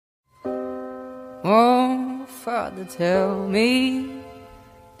Oh, Father, tell me,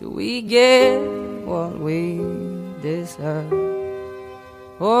 do we get what we deserve?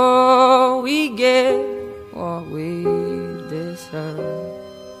 Oh, we get what we deserve.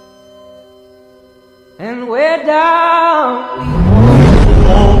 And we're down,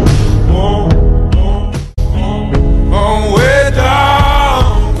 we're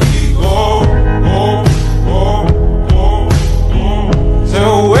down we go,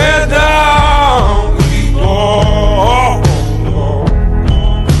 so we're down we go,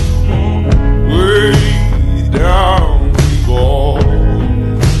 way down we go.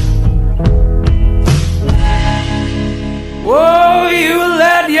 oh, you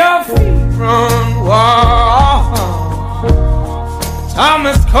let your feet run wild. Time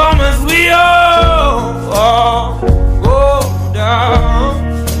has come as we all go down.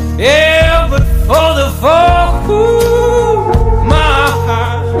 Yeah, but for the fall, ooh, my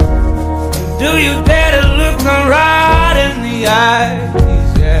heart, do you dare to look me right in the eyes?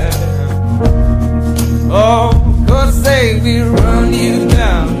 Yeah. Oh, 'cause say we run you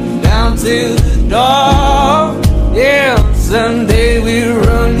down, down to the door. Yeah, someday we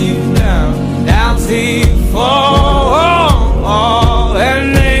run you down, down till you fall.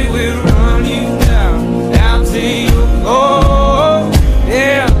 And they will run you down, down till you go.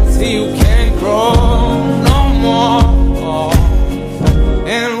 Yeah, till you can't grow no more.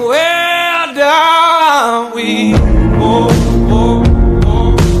 And we're down, we go.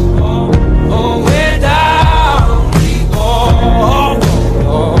 We're down, we go.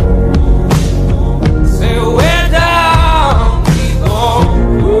 Say we're down, we go.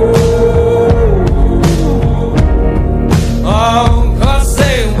 Oh, 'cause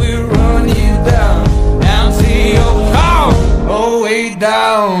say we run you down, down to your car. Oh, way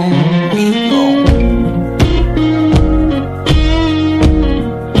down we go.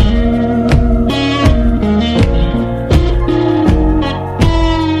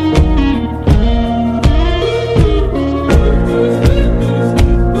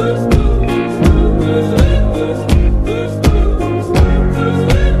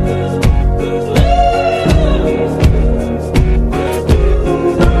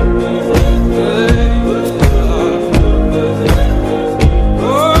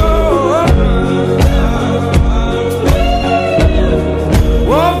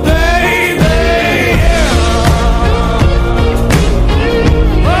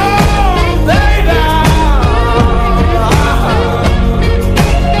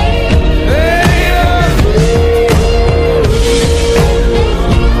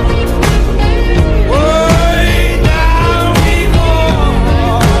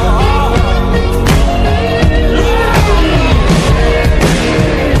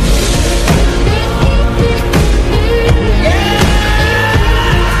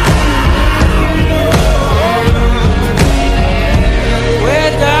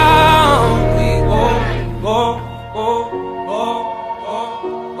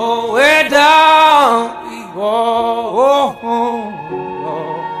 Oh, we're down, we go.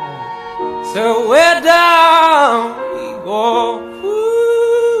 So we're down, we go.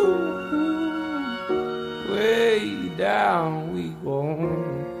 Ooh, way down we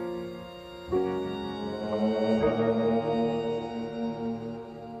go.